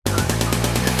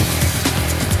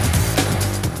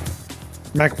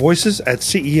MacVoices at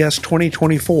CES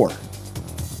 2024.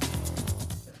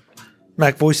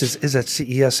 MacVoices is at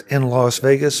CES in Las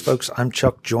Vegas. Folks, I'm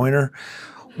Chuck Joyner.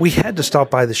 We had to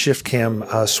stop by the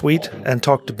ShiftCam suite and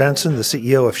talk to Benson, the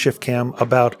CEO of ShiftCam,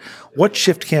 about what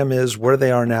ShiftCam is, where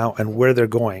they are now, and where they're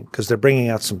going, because they're bringing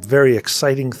out some very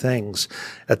exciting things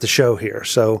at the show here.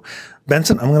 So,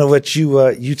 Benson, I'm going to let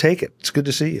you take it. It's good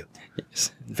to see you.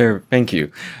 Yes, thank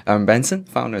you. I'm Benson,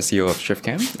 founder and CEO of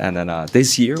ShiftCam, and then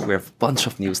this year we have a bunch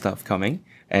of new stuff coming,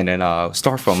 and then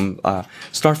start from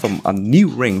a new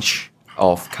range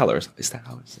of colors. Is that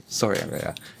how?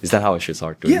 Is that how I should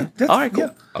start doing it? All right, cool.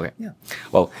 Yeah. Okay. Yeah.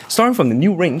 Well, starting from the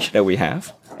new range that we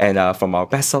have, and from our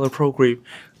bestseller program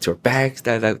to our bags,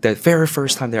 that very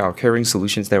first time there are carrying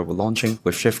solutions that we're launching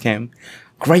with ShiftCam.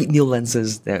 Great new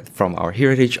lenses that from our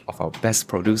heritage of our best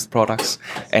produced products,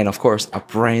 and of course a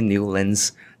brand new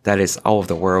lens that is out of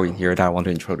the world in here that I want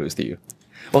to introduce to you.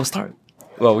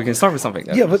 Well, we can start with something.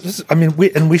 Yeah, but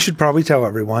we should probably tell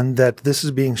everyone that this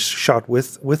is being shot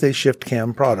with a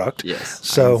ShiftCam product. Yes.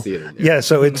 So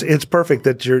so it's perfect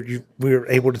that we're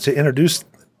able to introduce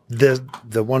the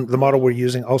model we're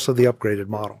using, also the upgraded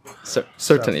model.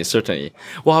 Certainly.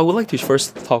 Well, I would like to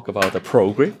first talk about the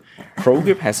Pro Grip. Pro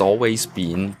Grip has always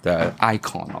been the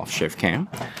icon of ShiftCam.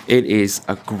 It is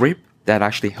a grip that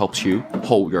actually helps you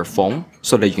hold your phone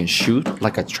so that you can shoot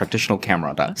like a traditional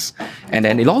camera does. And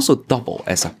then it also doubles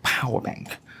as a power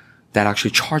bank that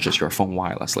actually charges your phone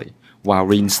wirelessly while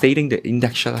reinstating the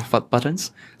index shutter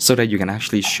buttons so that you can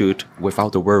actually shoot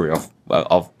without the worry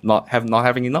of not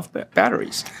having enough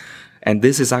batteries. And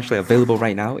this is actually available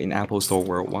right now in Apple Store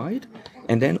worldwide.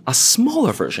 And then a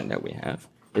smaller version that we have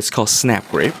is called Snap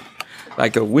Grip,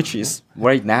 which is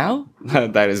right now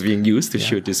that is being used to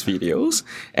shoot these videos.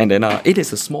 And then it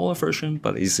is a smaller version,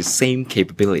 but it's the same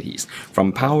capabilities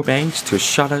from power banks to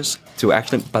shutters to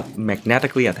actually, but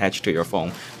magnetically attached to your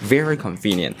phone. Very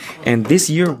convenient. And this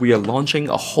year we are launching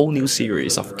a whole new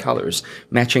series of colors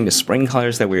matching the spring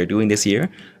colors that we are doing this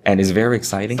year. And it's very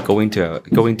exciting going to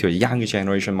a younger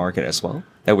generation market as well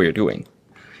that we are doing.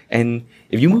 And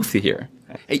if you move to here,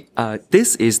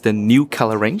 this is the new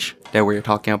color range that we're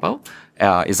talking about.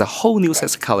 It's a whole new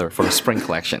set of color for the spring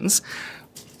collections.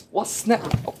 What Snap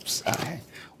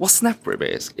Grip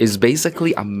is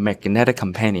basically a magnetic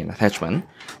companion attachment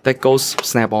that goes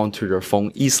snap on to your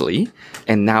phone easily,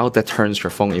 and now that turns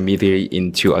your phone immediately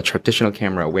into a traditional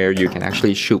camera where you can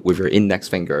actually shoot with your index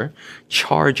finger,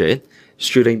 charge it,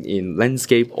 shooting in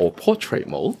landscape or portrait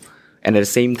mode, and at the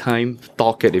same time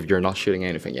dock it if you're not shooting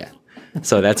anything yet.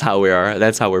 So that's how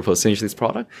we're positioning this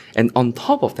product. And on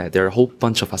top of that, there are a whole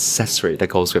bunch of accessory that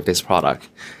goes with this product.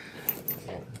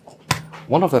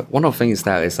 One of the things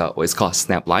that is it's called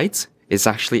Snap Lights. It's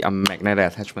actually a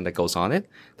magnetic attachment that goes on it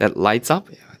that lights up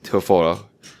for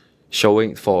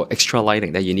extra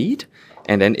lighting that you need.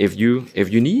 And then if you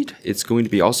need, it's going to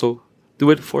be also do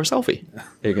it for a selfie.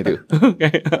 You can do.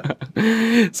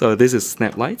 Okay. So this is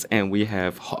Snap Lights, and we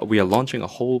are launching a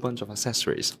whole bunch of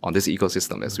accessories on this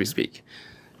ecosystem as we speak.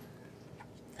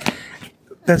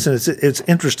 Benson, it's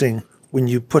interesting when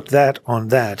you put that on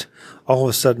that. All of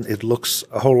a sudden, it looks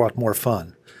a whole lot more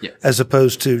fun, yes, as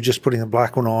opposed to just putting a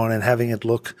black one on and having it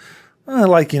look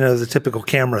like the typical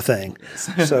camera thing.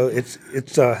 Yes. So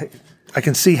it's I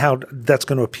can see how that's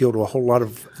going to appeal to a whole lot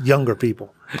of younger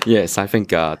people. Yes, I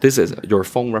think your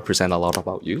phone represents a lot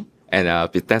about you, and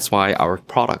that's why our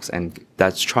products and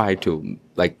that's try to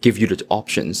give you the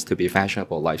options to be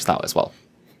fashionable lifestyle as well.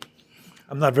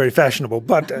 I'm not very fashionable,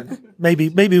 but maybe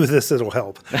with this it'll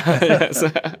help. Yes.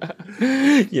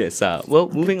 Yes. Well,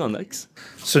 moving on next.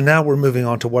 So now we're moving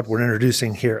on to what we're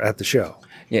introducing here at the show.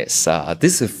 Yes,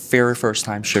 this is the very first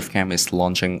time ShiftCam is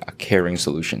launching a carrying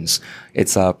solutions.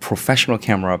 It's a professional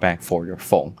camera bag for your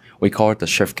phone. We call it the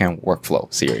ShiftCam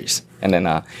Workflow series. And then,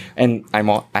 I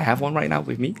have one right now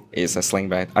with me. It's a sling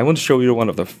bag. I want to show you one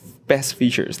of the best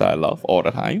features that I love all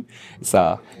the time. It's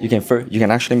you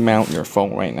can actually mount your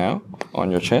phone right now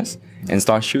on your chest and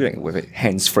start shooting with it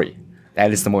hands-free.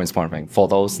 That is the most important thing for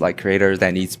those creators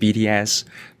that needs BTS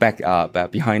back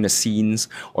behind the scenes,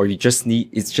 or you're just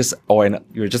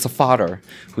a father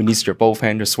who needs your both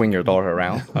hands to swing your daughter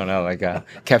around,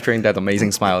 capturing that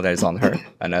amazing smile that is on her,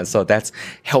 and so that's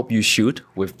help you shoot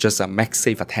with just a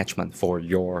MagSafe attachment for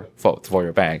your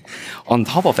bag. On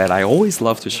top of that, I always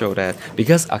love to show that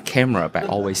because a camera bag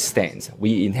always stands,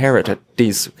 we inherited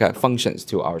these functions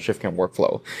to our ShiftCam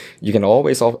workflow. You can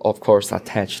always of course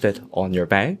attach it on your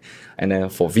bag. And and then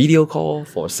for video call,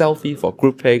 for selfie, for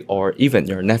group pic, or even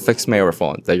your Netflix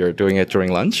marathon that you're doing it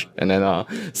during lunch. And then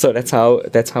so that's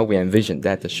how we envision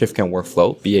that the ShiftCam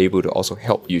workflow be able to also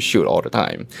help you shoot all the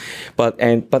time.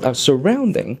 But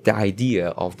surrounding the idea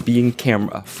of being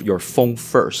your phone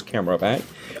first camera bag,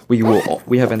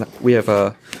 we have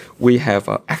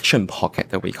a action pocket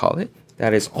that we call it,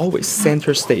 that is always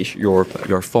center stage your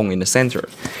phone in the center,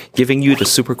 giving you the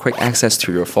super quick access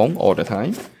to your phone all the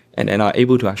time, and then are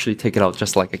able to actually take it out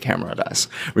just like a camera does.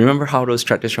 Remember how those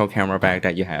traditional camera bag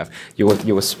that you have, you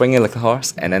will swing it like a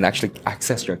horse and then actually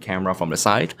access your camera from the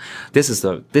side. This is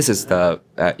the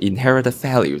inherited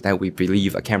value that we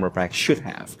believe a camera bag should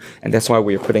have, and that's why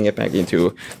we're putting it back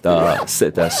into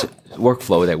the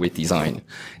workflow that we designed.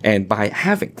 And by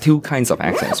having two kinds of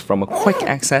access, from a quick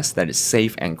access that is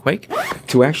safe and quick,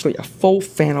 to actually a full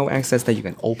panel access that you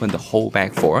can open the whole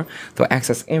bag for, to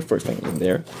access everything in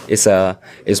there, is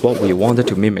what we wanted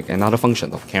to mimic another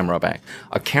function of camera bag.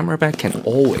 A camera bag can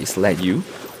always let you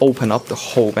open up the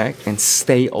whole bag and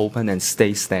stay open and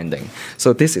stay standing.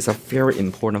 So this is a very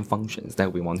important function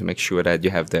that we want to make sure that you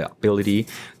have the ability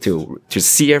to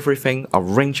see everything,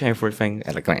 arrange everything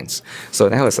at a glance. So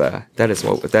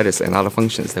that is another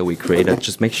functions that we created.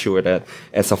 Just make sure that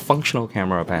as a functional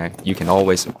camera bag, you can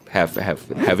always have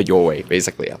it your way,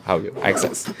 basically, of how you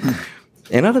access.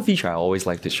 Another feature I always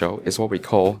like to show is what we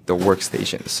call the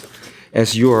workstations.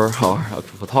 As you are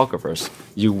photographers,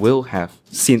 you will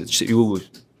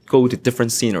go to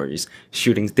different sceneries,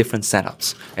 shooting different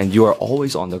setups, and you are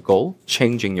always on the go,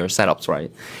 changing your setups,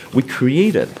 right? We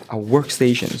created a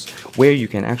workstations where you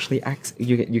can actually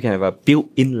you can have a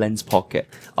built-in lens pocket,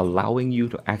 allowing you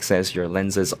to access your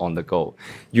lenses on the go.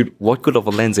 What good of a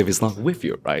lens if it's not with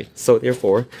you, right? So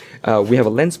therefore, we have a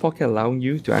lens pocket allowing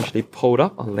you to actually pull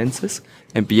up our lenses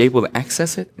and be able to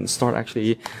access it and start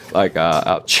actually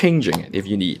changing it if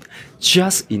you need.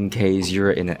 Just in case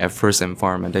you're in an adverse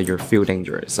environment that you feel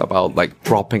dangerous about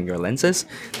dropping your lenses,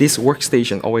 this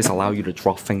workstation always allow you to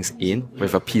drop things in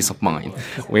with a peace of mind,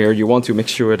 where you want to make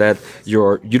sure that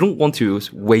you don't want to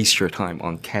waste your time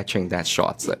on catching that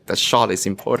shot. That shot is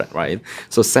important, right?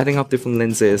 So setting up different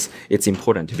lenses, it's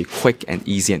important to be quick and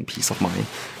easy and peace of mind.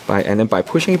 By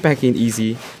pushing it back in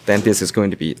easy, then this is going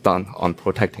to be done on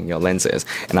protecting your lenses.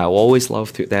 And I always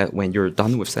love that when you're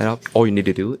done with setup, all you need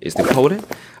to do is to hold it,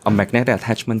 a magnetic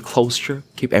attachment closure,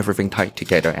 keep everything tight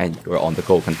together, and you're on the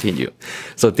go, continue.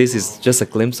 So this is just a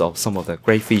glimpse of some of the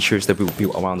great features that we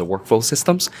built around the workflow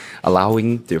systems,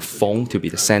 allowing the phone to be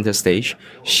the center stage,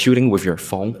 shooting with your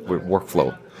phone with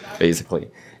workflow,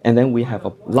 basically. And then we have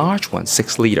a large one,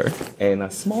 6 liter, and a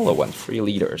smaller one, 3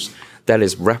 liters. That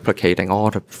is replicating all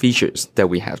the features that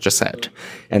we have just said.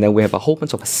 And then we have a whole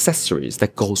bunch of accessories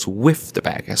that goes with the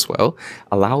bag as well,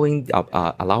 allowing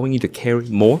you to carry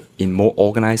more in more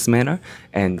organized manner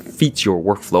and fit your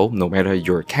workflow, no matter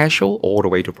you're casual all the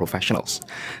way to professionals.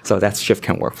 So that's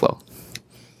ShiftCam workflow.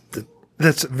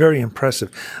 That's very impressive.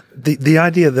 The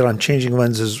idea that I'm changing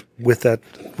lenses with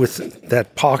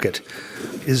that pocket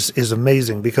is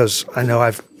amazing, because I know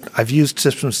I've used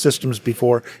systems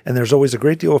before, and there's always a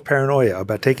great deal of paranoia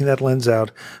about taking that lens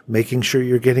out, making sure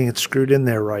you're getting it screwed in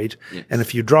there right, yes. And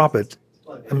if you drop it,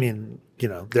 I mean,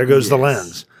 there goes the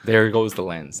lens. There goes the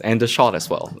lens, and the shot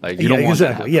as well. You don't want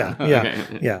that.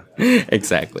 Yeah.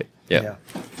 Exactly. Yeah.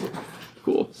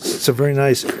 Cool. So very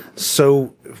nice.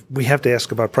 So we have to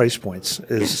ask about price points.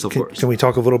 Yes, of course. Can we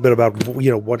talk a little bit about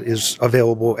what is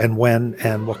available and when,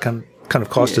 and what kind of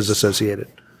cost is associated?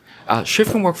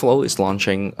 ShiftCam Workflow is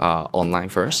launching online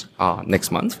first next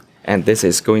month, and this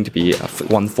is going to be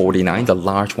 $149, the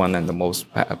large one and the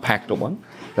most packed one.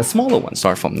 The smaller one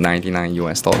starts from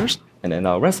 $99, and then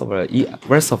the rest of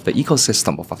the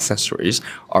ecosystem of accessories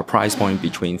are price point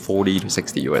between $40 to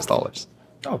 $60.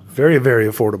 Oh, very, very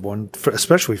affordable, and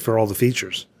especially for all the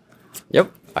features.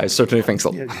 Yep, I certainly think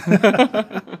so.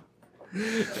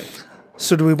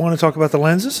 So do we want to talk about the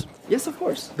lenses? Yes, of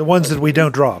course. The ones that we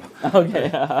don't drop.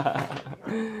 Okay.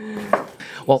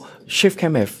 Well,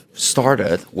 ShiftCam have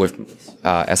started with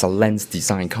as a lens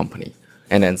design company.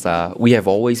 And then we have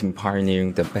always been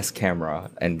pioneering the best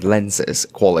camera and lenses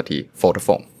quality for the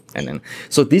phone. And then,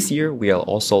 so this year we are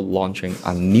also launching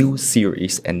a new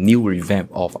series and new revamp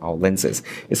of our lenses.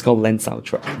 It's called Lens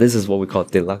Ultra. This is what we call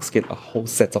deluxe kit, a whole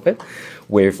set of it,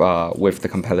 with the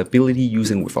compatibility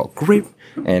using with our grip,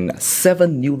 and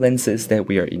 7 new lenses that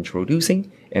we are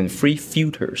introducing, and 3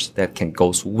 filters that can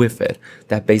go with it.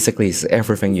 That basically is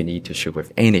everything you need to shoot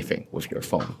with anything with your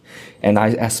phone. And I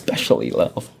especially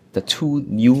love the 2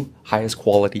 new highest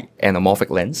quality anamorphic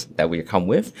lens that we come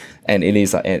with, and it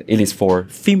is for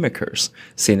filmmakers,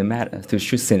 to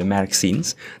shoot cinematic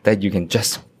scenes that you can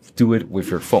just do it with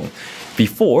your phone.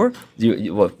 Before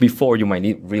you might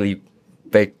need really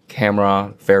big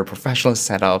camera, very professional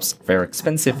setups, very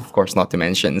expensive, of course, not to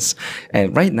mention.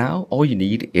 And right now, all you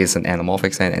need is an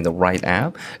anamorphic lens and the right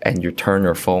app, and you turn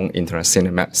your phone into a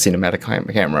cinematic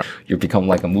camera. You become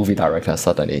like a movie director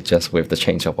suddenly, just with the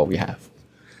change of what we have.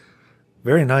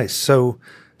 Very nice.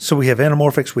 So we have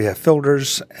anamorphics, we have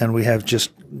filters, and we have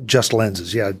just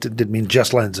lenses. Yeah, it didn't mean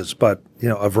just lenses, but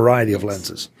a variety of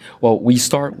lenses. Well, we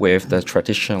start with the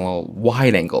traditional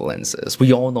wide-angle lenses.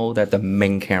 We all know that the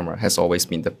main camera has always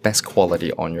been the best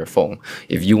quality on your phone.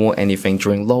 If you want anything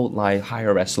during low light,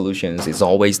 higher resolutions, it's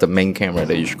always the main camera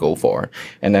that you should go for.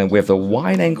 And then we have the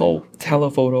wide-angle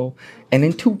telephoto, and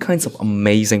then two kinds of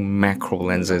amazing macro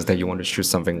lenses that you want to shoot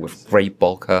something with great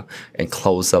bokeh and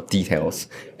close-up details.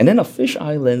 And then a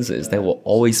fisheye lenses that will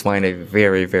always find it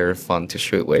very, very fun to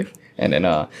shoot with. And then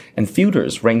and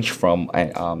filters range from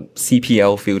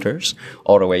CPL filters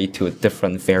all the way to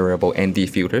different variable ND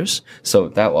filters. So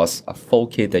that was a full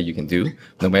kit that you can do,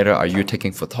 no matter are you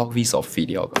taking photographies or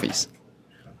videographies.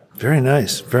 Very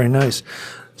nice, very nice.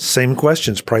 Same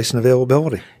questions, price and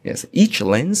availability. Yes, each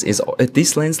lens is,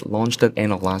 this lens launched at the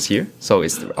end of last year, so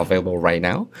it's available right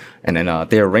now. And then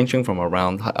they're ranging from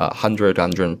around 100,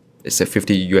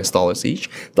 $150 each.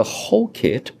 The whole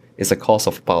kit is a cost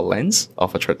of per lens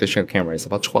of a traditional camera is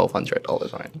about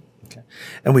 $1,200, right? Okay.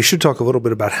 And we should talk a little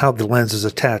bit about how the lens is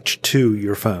attached to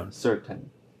your phone. Certainly.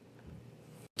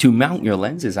 To mount your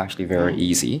lens is actually very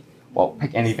easy. Well,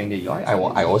 pick anything that you like.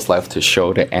 I always love to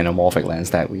show the anamorphic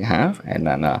lens that we have. And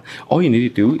then all you need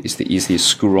to do is to easily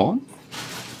screw on,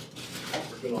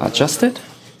 adjust it,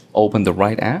 open the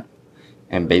right app,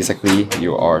 and basically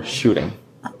you are shooting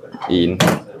in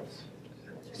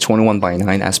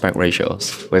 21:9 aspect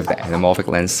ratios with the anamorphic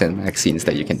lens cinematic scenes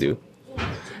that you can do.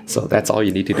 So that's all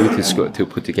you need to do to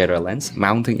put together a lens.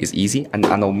 Mounting is easy. An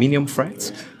aluminum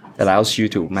thread allows you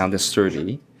to mount it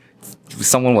sturdy.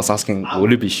 Someone was asking,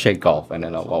 would it be shake off? And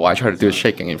then, well, I try to do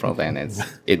shaking in front of it, and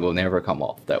it will never come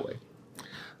off that way.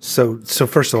 So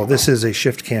first of all, this is a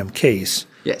ShiftCam case.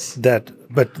 Yes.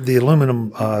 But the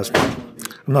aluminum, I'm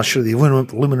not sure the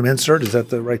aluminum insert, is that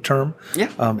the right term?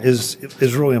 Yeah.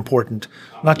 Is really important,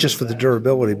 not just for the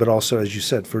durability, but also, as you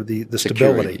said, for the stability.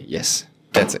 Security. Yes,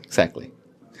 that's it, exactly.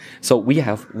 So we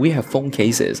have phone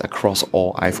cases across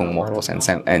all iPhone models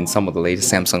and some of the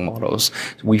latest Samsung models.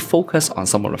 We focus on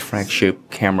some of the flagship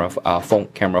camera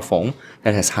phone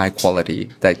that has high quality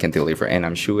that can deliver, and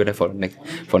I'm sure that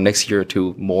for next year or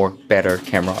two, more better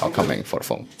camera are coming for the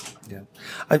phone. Yeah,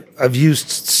 I've used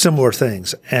similar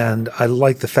things, and I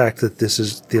like the fact that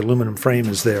the aluminum frame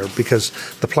is there, because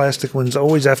the plastic ones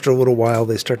always, after a little while,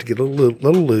 they start to get a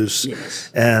little loose.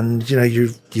 Yes. And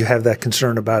you have that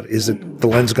concern about, is the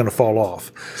lens going to fall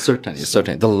off? Certainly.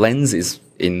 The lens is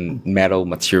in metal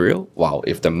material, while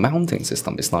if the mounting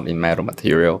system is not in metal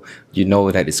material, you know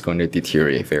that it's going to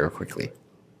deteriorate very quickly.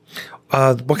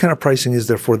 What kind of pricing is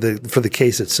there for the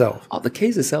case itself? The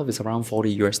case itself is around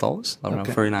 $40, around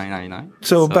 $39.99.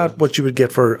 So about what you would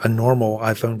get for a normal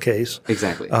iPhone case.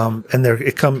 Exactly. And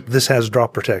this has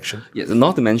drop protection. Yes,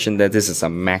 not to mention that this is a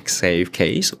MagSafe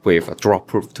case with a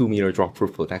 2-meter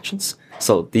drop-proof protections.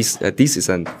 So this is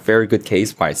a very good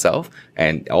case by itself,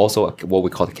 and also what we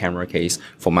call the camera case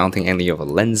for mounting any of the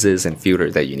lenses and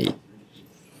filters that you need.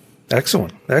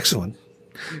 Excellent.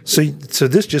 So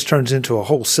this just turns into a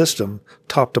whole system,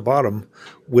 top to bottom,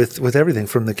 with everything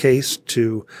from the case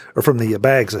from the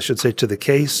bags, I should say, to the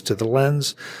case, to the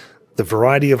lens, the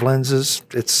variety of lenses.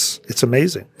 It's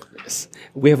amazing. Yes.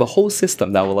 We have a whole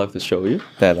system that I would like to show you.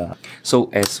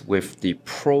 So as with the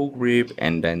Pro Grip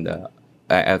and then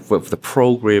with the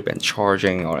Pro Grip and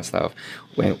charging all that stuff,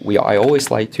 I always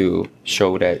like to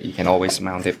show that you can always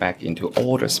mount it back into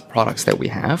all the products that we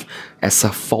have as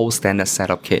a full standard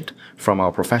setup kit, from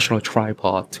our professional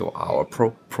tripod to our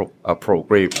Pro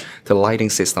Grip, the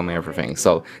lighting system and everything.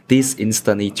 So this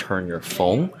instantly turn your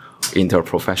phone into a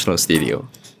professional studio.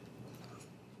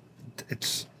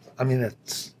 It's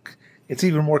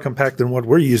even more compact than what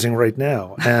we're using right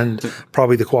now, and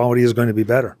probably the quality is going to be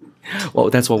better.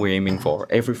 Well, that's what we're aiming for.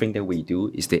 Everything that we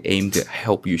do is to aim to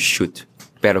help you shoot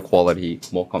better quality,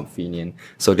 more convenient,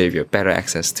 so that you have better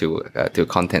access to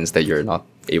contents that you're not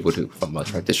able to from a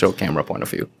traditional camera point of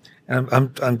view. And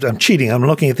I'm cheating. I'm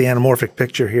looking at the anamorphic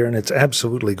picture here, and it's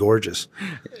absolutely gorgeous.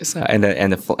 Yes,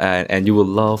 and you will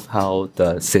love how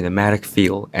the cinematic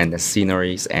feel and the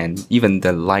sceneries and even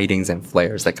the lightings and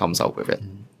flares that comes out with it.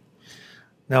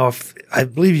 Now, I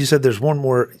believe you said there's one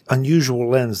more unusual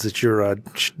lens that you're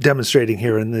demonstrating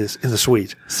here in the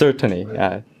suite. Certainly.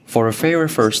 For the very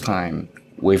first time,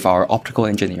 with our optical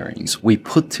engineerings, we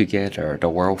put together the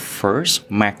world's first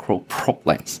macro probe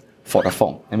lens for the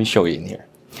phone. Let me show you in here.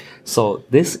 So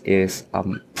this is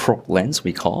probe lens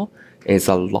we call. It's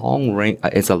a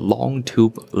long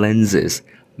tube lenses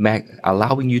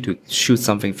allowing you to shoot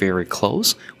something very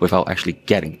close without actually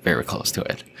getting very close to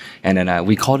it. And then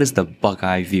we call this the bug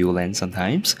eye view lens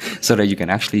sometimes, so that you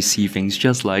can actually see things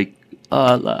just like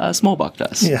a small bug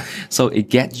does. Yeah. So it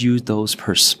gets you those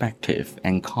perspective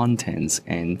and contents,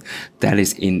 and that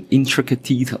is in intricate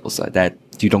details that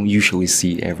you don't usually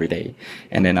see every day.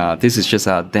 And then this is just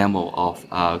a demo of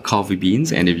coffee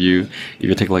beans. And if you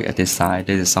take a look at this side,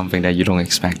 this is something that you don't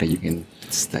expect that you can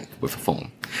stick with a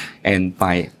phone. And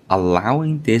by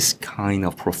allowing this kind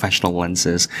of professional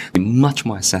lenses to be much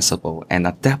more accessible and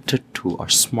adapted to our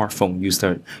smartphone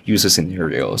user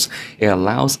scenarios, it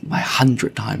allows by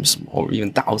 100 times or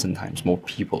even 1,000 times more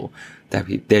people that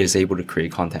is able to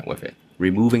create content with it,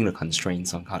 removing the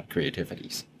constraints on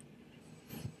creativities.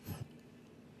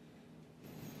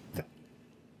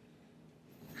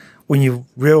 When you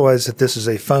realize that this is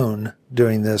a phone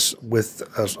doing this with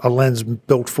a lens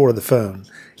built for the phone,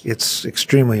 it's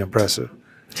extremely impressive.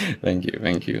 Thank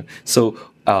you. So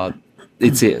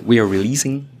we are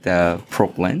releasing the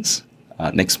probe lens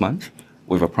next month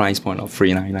with a price point of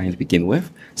 $399 to begin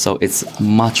with. So it's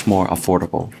much more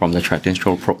affordable from the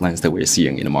traditional probe lens that we're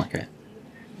seeing in the market.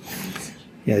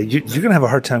 Yeah, you're going to have a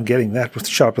hard time getting that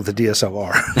shot with a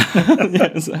DSLR.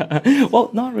 Yes. Well,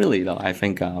 not really though. I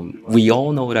think we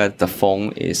all know that the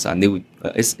phone is a new.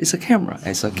 It's a camera.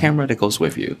 It's a camera that goes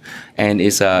with you, and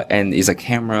it's a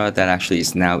camera that actually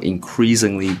is now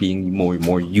increasingly being more and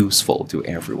more useful to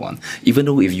everyone. Even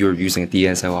though if you're using a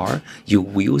DSLR, you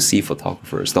will see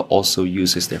photographers that also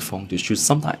uses their phone to shoot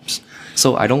sometimes.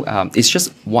 So I don't. It's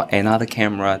just another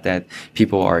camera that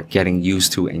people are getting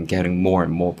used to and getting more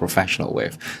and more professional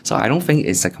with. So I don't think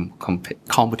it's a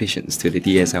competitions to the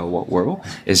DSLR world.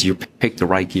 Is you pick the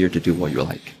right gear to do what you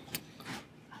like.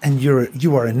 And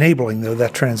you are enabling though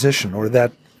that transition or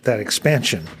that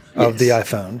expansion of the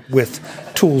iPhone with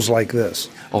tools like this.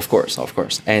 Of course.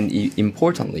 And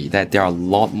importantly, that there are a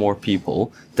lot more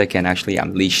people that can actually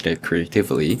unleash their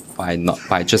creativity by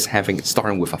just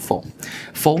starting with a phone.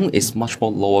 Phone is much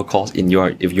more lower cost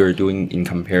if you're doing in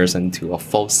comparison to a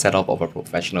full setup of a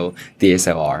professional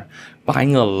DSLR.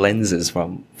 Buying a lenses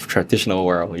from traditional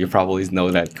world, you probably know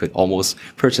that could almost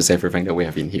purchase everything that we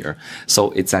have in here.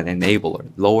 So it's an enabler,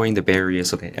 lowering the barrier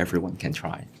so that everyone can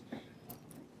try.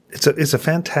 It's a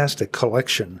fantastic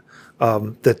collection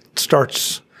that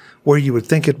starts where you would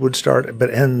think it would start,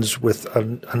 but ends with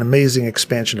an amazing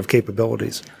expansion of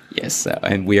capabilities. Yes,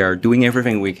 and we are doing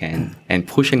everything we can and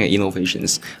pushing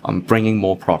innovations on bringing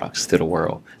more products to the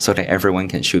world so that everyone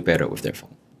can shoot better with their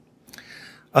phone.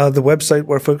 The website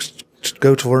where folks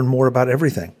go to learn more about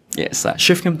everything. Yes,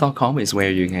 ShiftCam.com is where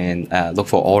you can look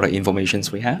for all the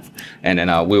informations we have, and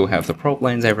then we'll have the probe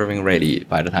lens, everything ready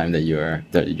by the time that you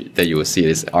will see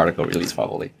this article released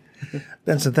probably.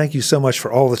 Benson, thank you so much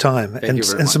for all the time and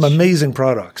some amazing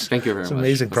products. Thank you very much. Some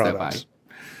amazing products.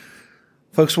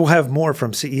 Folks, we'll have more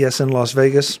from CES in Las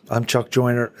Vegas. I'm Chuck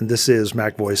Joyner, and this is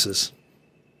MacVoices.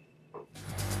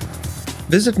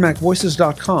 Visit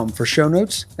MacVoices.com for show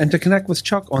notes and to connect with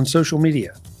Chuck on social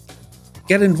media.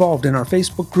 Get involved in our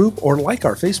Facebook group or like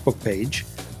our Facebook page,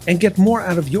 and get more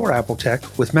out of your Apple tech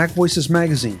with MacVoices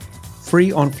Magazine,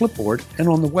 free on Flipboard and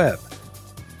on the web.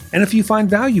 And if you find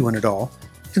value in it all,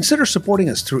 consider supporting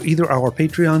us through either our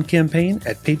Patreon campaign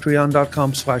at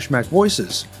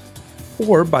patreon.com/MacVoices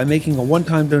or by making a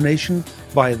one-time donation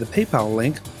via the PayPal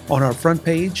link on our front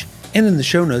page and in the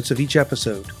show notes of each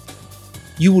episode.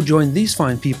 You will join these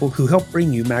fine people who help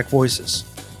bring you MacVoices.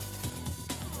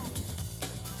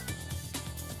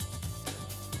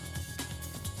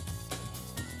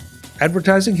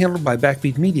 Advertising handled by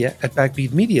Backbeat Media at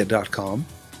backbeatmedia.com.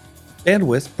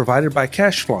 Bandwidth provided by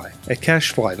CashFly at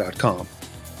cashfly.com.